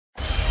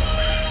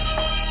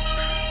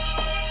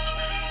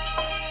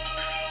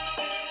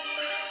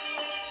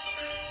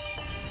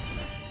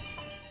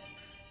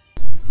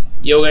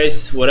Yo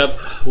guys, what up?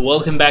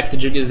 Welcome back to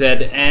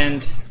JujuZ,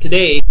 and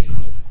today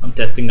I'm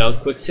testing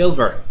out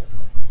Quicksilver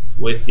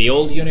with the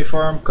old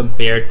uniform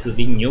compared to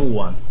the new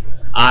one.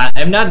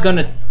 I'm not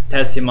gonna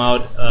test him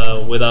out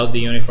without the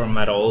uniform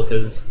at all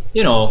because,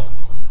 you know,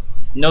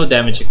 no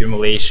damage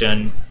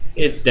accumulation.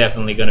 It's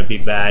definitely gonna be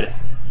bad.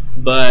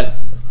 But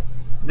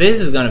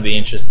this is gonna be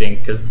interesting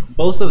because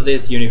both of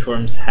these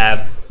uniforms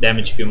have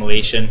damage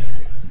accumulation,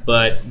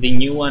 but the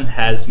new one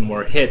has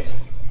more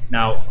hits.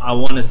 Now I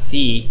want to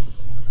see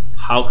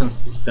how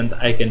consistent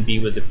I can be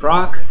with the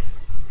proc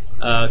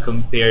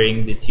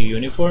comparing the two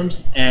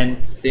uniforms, and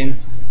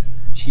since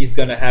she's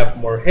gonna have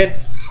more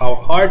hits, how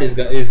hard is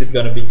it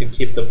gonna be to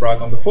keep the proc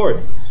on the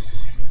fourth?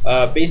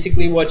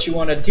 Basically what you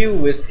want to do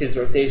with his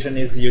rotation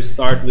is you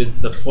start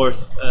with the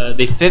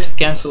fifth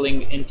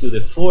canceling into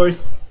the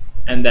fourth,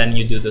 and then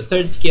you do the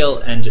third skill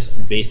and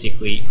just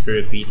basically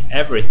repeat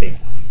everything.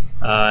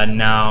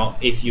 Now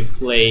if you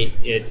play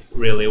it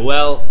really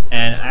well,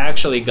 and I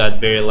actually got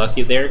very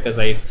lucky there because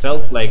I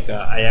felt like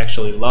I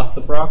actually lost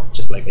the proc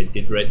just like I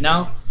did right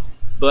now,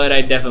 but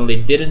I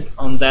definitely didn't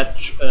on that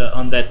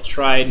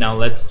try. Now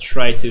let's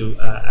try to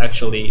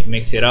actually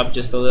mix it up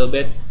just a little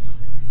bit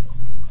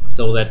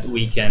so that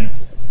we can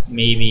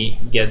maybe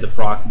get the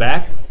proc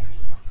back.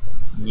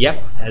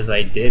 Yep, as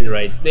I did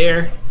right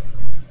there.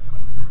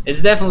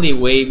 It's definitely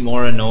way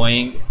more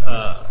annoying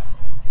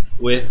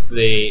with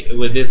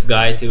this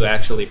guy to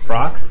actually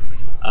proc.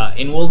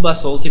 In World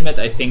Boss Ultimate,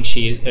 I think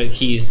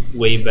he's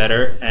way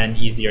better and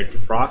easier to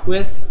proc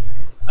with,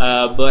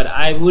 but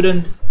I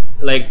wouldn't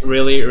like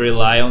really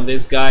rely on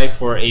this guy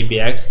for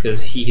ABX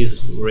because he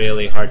is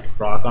really hard to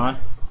proc on,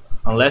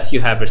 unless you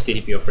have a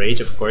CDP of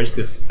Rage, of course,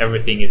 because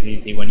everything is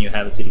easy when you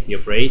have a CDP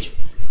of Rage.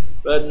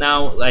 But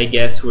now I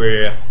guess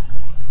we're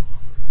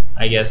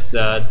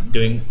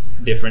doing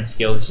different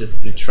skills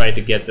just to try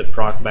to get the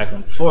proc back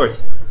on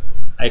fourth.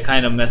 I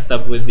kind of messed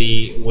up with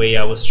the way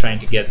I was trying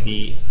to get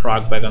the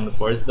proc back on the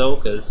fourth though,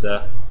 because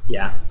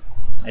yeah,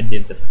 I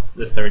did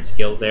the third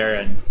skill there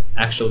and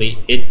actually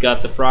it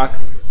got the proc.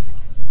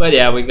 But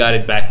yeah, we got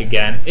it back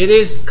again. It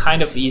is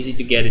kind of easy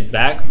to get it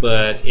back,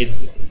 but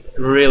it's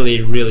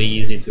really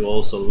easy to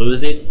also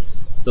lose it.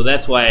 So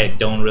that's why I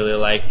don't really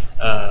like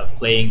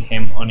playing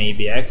him on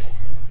ABX.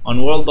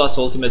 On World Boss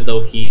Ultimate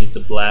though, he is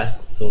a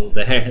blast. So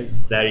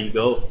there you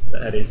go.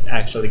 That is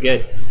actually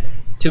good.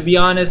 To be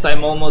honest,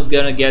 I'm almost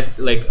gonna get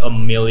like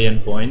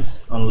 1,000,000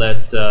 points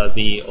unless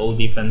the old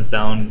defense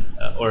down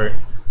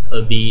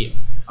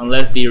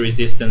unless the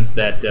resistance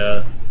that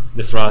the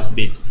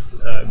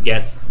Frostbeat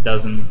gets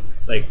doesn't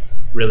like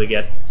really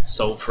get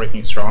so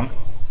freaking strong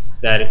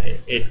that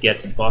it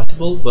gets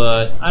impossible.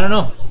 But I don't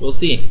know, we'll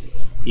see.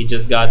 He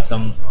just got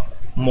some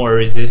more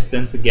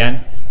resistance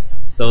again,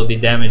 so the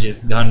damage is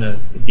gonna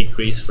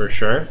decrease for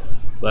sure,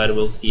 but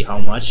we'll see how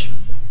much.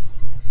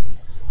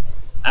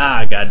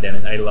 Ah, god damn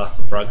it, I lost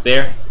the proc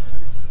there.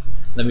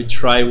 Let me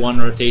try one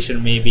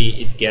rotation,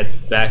 maybe it gets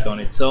back on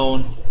its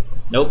own.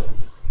 Nope,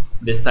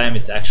 this time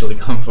it's actually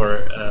gone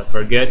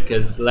for good,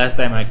 because last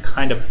time I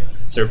kind of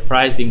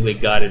surprisingly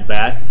got it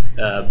back.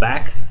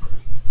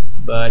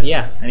 But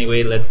yeah,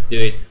 anyway, let's do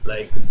it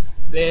like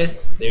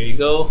this. There you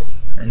go,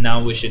 and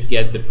now we should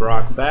get the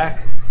proc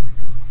back.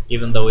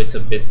 Even though it's a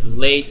bit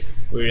late,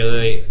 we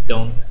really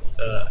don't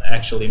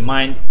actually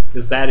mind,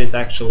 because that is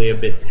actually a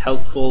bit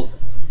helpful.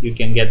 You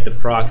can get the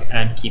proc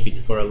and keep it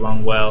for a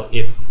long while.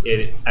 If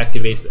it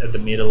activates at the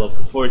middle of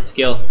the fourth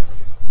skill,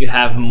 you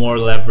have more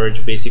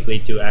leverage basically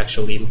to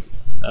actually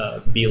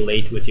be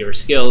late with your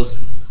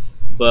skills.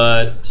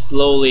 But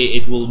slowly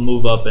it will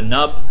move up and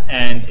up,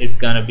 and it's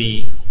gonna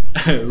be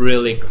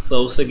really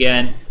close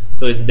again.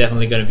 So it's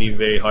definitely gonna be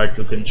very hard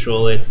to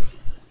control it.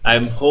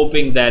 I'm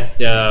hoping that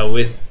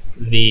with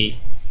the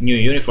new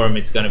uniform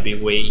it's gonna be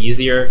way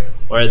easier,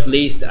 or at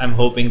least I'm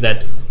hoping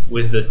that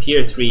with the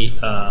tier 3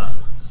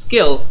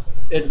 skill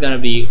it's gonna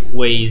be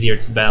way easier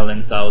to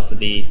balance out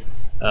the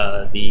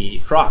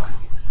proc.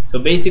 So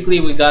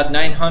basically we got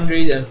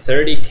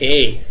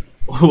 930k.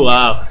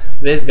 Wow,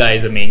 this guy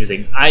is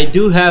amazing. I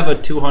do have a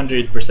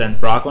 200%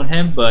 proc on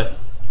him, but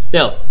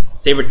still,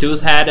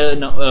 Sabertooth had a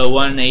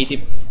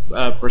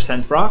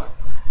 180% proc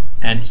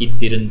and he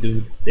didn't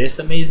do this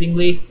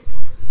amazingly.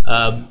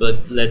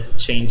 But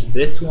let's change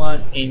this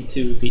one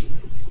into the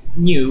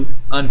new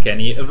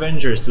Uncanny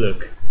Avengers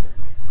look,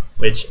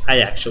 which I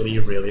actually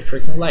really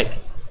freaking like.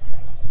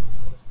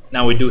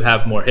 Now we do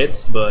have more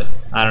hits, but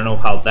I don't know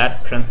how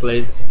that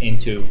translates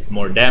into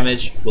more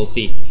damage. We'll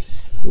see.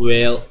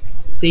 We'll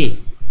see.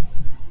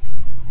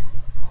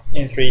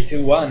 In 3,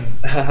 2, 1.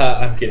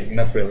 I'm kidding,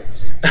 not really.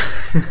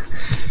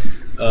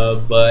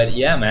 But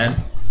yeah,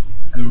 man,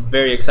 I'm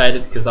very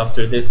excited because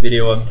after this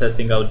video I'm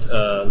testing out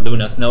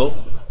Luna Snow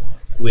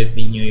with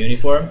the new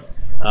uniform.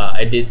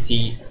 I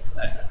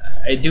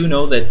do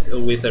know that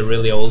with a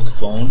really old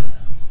phone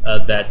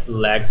that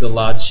lags a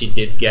lot, she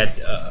did get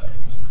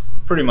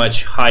pretty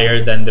much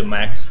higher than the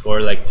max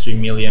score, like 3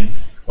 million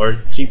or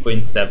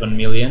 3.7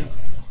 million,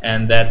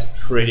 and that's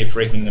pretty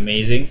freaking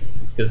amazing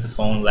because the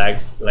phone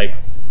lags like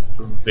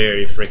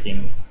very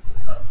freaking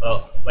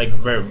like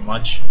very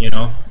much, you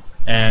know.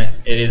 and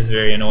it is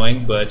very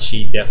annoying, but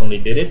she definitely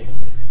did it.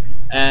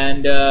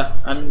 And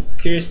I'm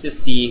curious to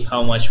see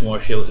how much more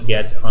she'll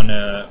get on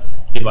a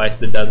device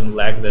that doesn't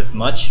lag this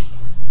much.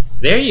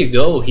 There you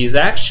go, he's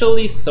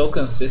actually so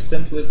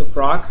consistent with the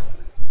proc.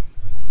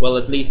 Well,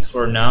 at least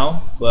for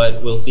now,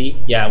 but we'll see.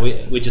 Yeah,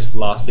 we just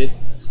lost it,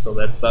 so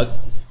that sucks.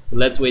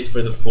 Let's wait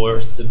for the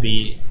fourth to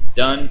be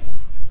done.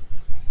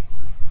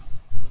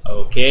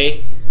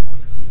 Okay.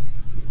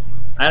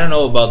 I don't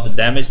know about the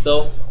damage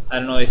though. I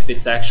don't know if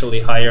it's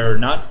actually higher or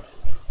not.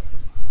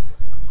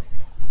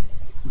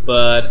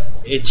 But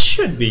it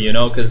should be, you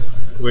know, because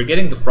we're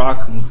getting the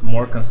proc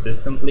more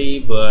consistently,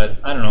 but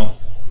I don't know.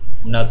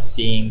 I'm not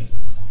seeing...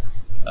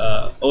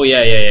 oh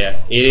yeah,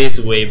 it is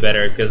way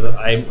better, because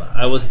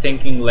I was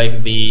thinking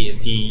like the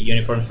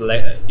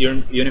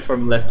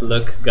uniformless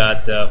look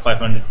got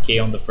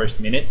 500k on the first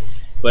minute,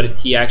 but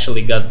he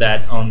actually got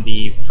that on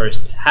the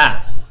first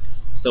half.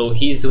 So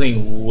he's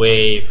doing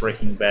way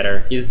freaking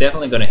better. He's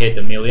definitely gonna hit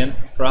 1 million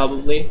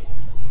probably,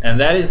 and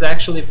that is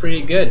actually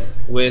pretty good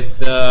with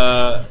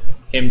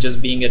him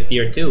just being at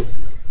tier 2.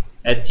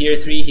 At tier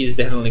 3 he's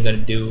definitely gonna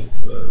do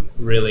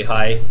really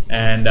high,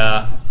 and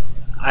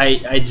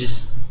I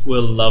just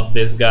will love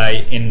this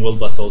guy in World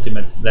Boss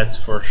Ultimate, that's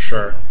for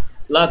sure.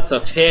 Lots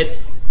of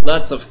hits,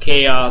 lots of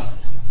chaos.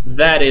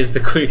 That is the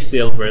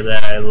Quicksilver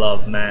that I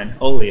love, man.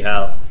 Holy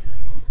hell.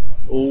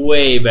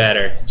 Way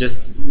better,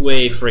 just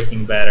way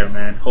freaking better,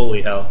 man.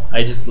 Holy hell,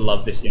 I just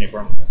love this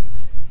uniform.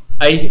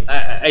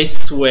 I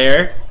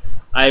swear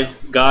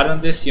I've gotten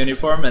this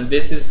uniform and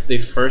this is the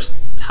first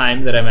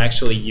time that I'm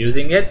actually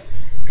using it,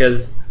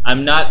 because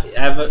I'm not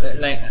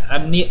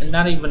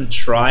even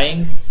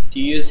trying to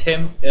use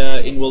him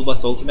in World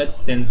Boss Ultimate,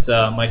 since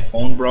my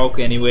phone broke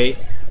anyway,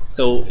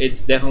 so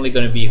it's definitely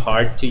going to be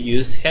hard to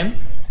use him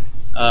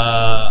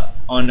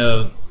on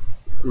a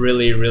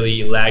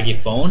really laggy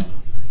phone.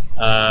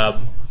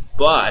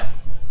 But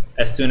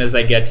as soon as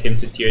I get him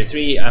to tier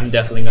 3, I'm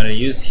definitely going to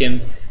use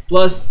him.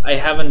 Plus, I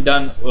haven't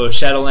done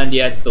Shadowland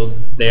yet, so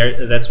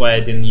that's why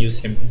I didn't use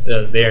him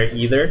there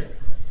either.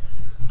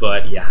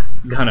 But yeah,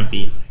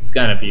 it's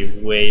gonna be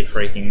way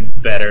freaking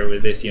better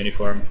with this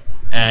uniform,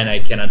 and I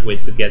cannot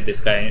wait to get this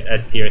guy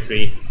at tier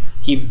 3.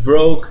 He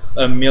broke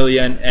 1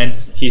 million and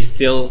he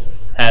still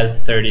has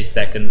 30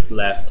 seconds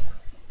left.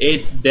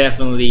 It's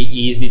definitely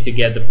easy to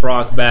get the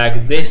proc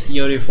back. This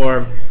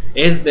uniform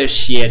is the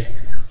shit.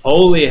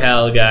 Holy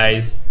hell,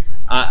 guys.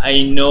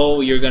 I know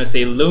you're gonna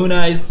say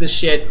Luna is the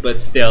shit, but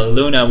still,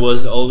 Luna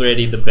was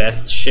already the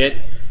best shit.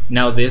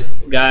 Now this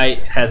guy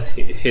has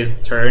his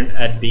turn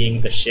at being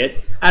the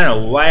shit. I don't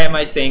know, why am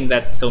I saying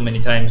that so many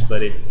times,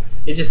 but it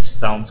just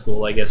sounds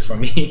cool, I guess, for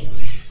me.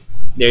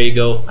 There you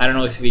go. I don't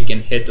know if we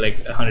can hit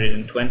like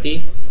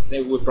 120.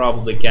 We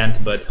probably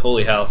can't, but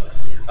holy hell.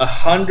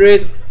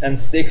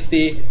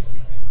 160...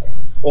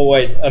 Oh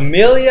wait,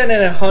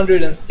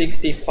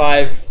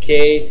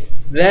 1,165,000.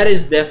 That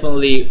is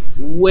definitely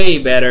way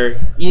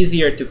better,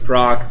 easier to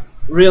proc,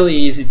 really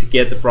easy to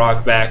get the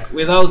proc back.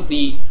 Without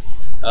the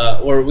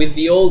or with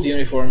the old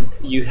uniform,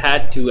 you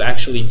had to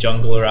actually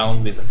jungle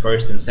around with the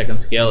first and second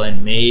skill,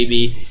 and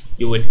maybe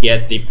you would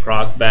get the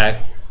proc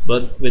back.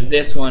 But with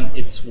this one,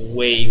 it's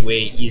way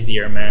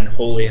easier, man.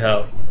 Holy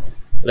hell.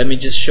 Let me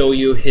just show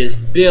you his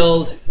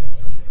build.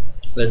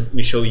 Let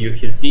me show you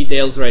his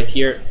details right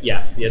here.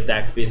 Yeah, the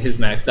attack speed is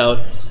maxed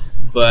out.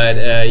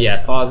 But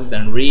yeah, pause it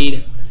and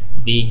read.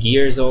 The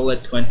gears all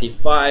at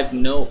 25,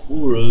 no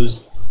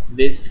Urus.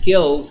 These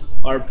skills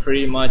are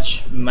pretty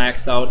much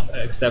maxed out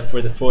except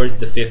for the 4th,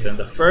 the 5th, and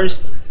the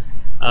 1st.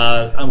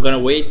 I'm gonna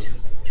wait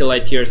till I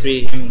tier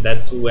 3 him.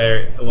 That's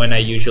when I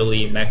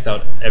usually max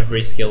out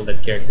every skill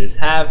that characters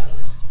have.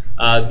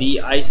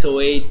 The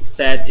ISO 8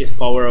 set is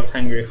Power of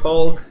Hungry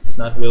Hulk. It's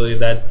not really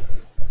that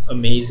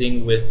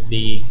amazing with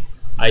the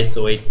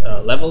ISO 8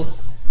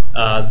 levels.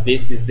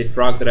 This is the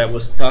proc that I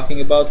was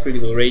talking about,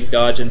 critical rate,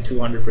 dodge, and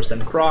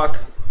 200% proc.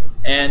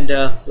 And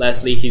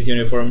lastly, his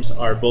uniforms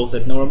are both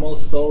at normal.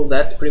 So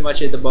that's pretty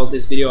much it about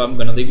this video. I'm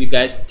gonna leave you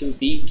guys to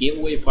the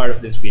giveaway part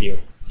of this video.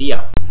 See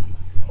ya.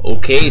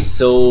 Okay,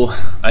 so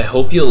I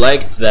hope you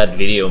liked that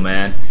video,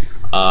 man.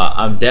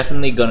 I'm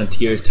definitely gonna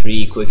tier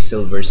 3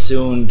 Quicksilver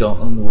soon.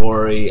 Don't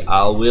worry,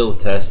 I will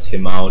test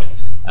him out.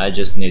 I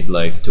just need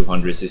like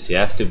 200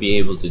 CCF to be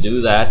able to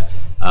do that.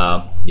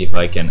 If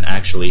I can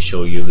actually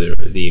show you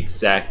the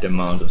exact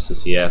amount of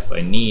CCF I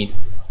need,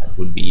 that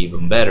would be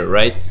even better,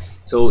 right?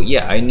 So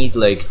yeah, I need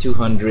like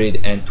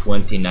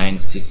 229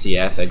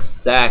 CCF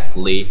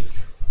exactly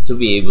to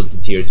be able to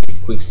tier 3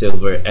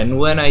 Quicksilver, and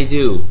when I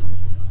do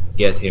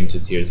get him to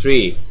tier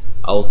 3,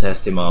 I'll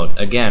test him out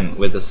again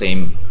with the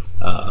same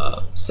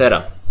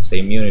setup,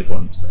 same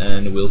uniforms,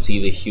 and we'll see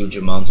the huge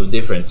amount of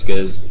difference,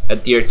 because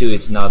at tier 2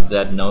 it's not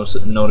that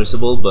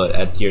noticeable, but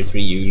at tier 3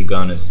 you're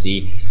gonna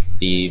see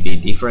the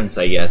difference,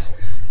 I guess.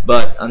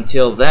 But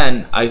until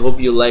then, I hope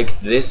you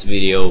liked this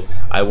video.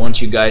 I want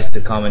you guys to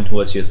comment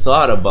what you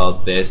thought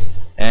about this,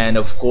 and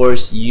of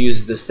course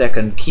use the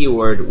second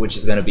keyword, which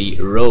is gonna be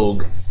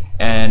rogue,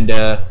 And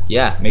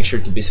yeah, make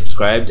sure to be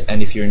subscribed,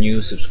 and if you're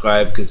new,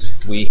 subscribe, because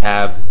we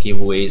have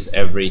giveaways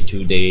every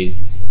 2 days,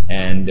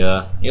 and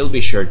you'll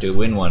be sure to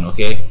win one.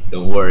 Okay,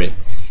 don't worry.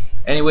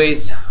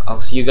 Anyways,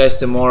 I'll see you guys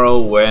tomorrow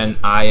when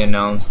I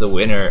announce the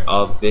winner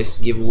of this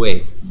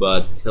giveaway,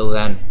 but till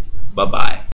then, bye bye.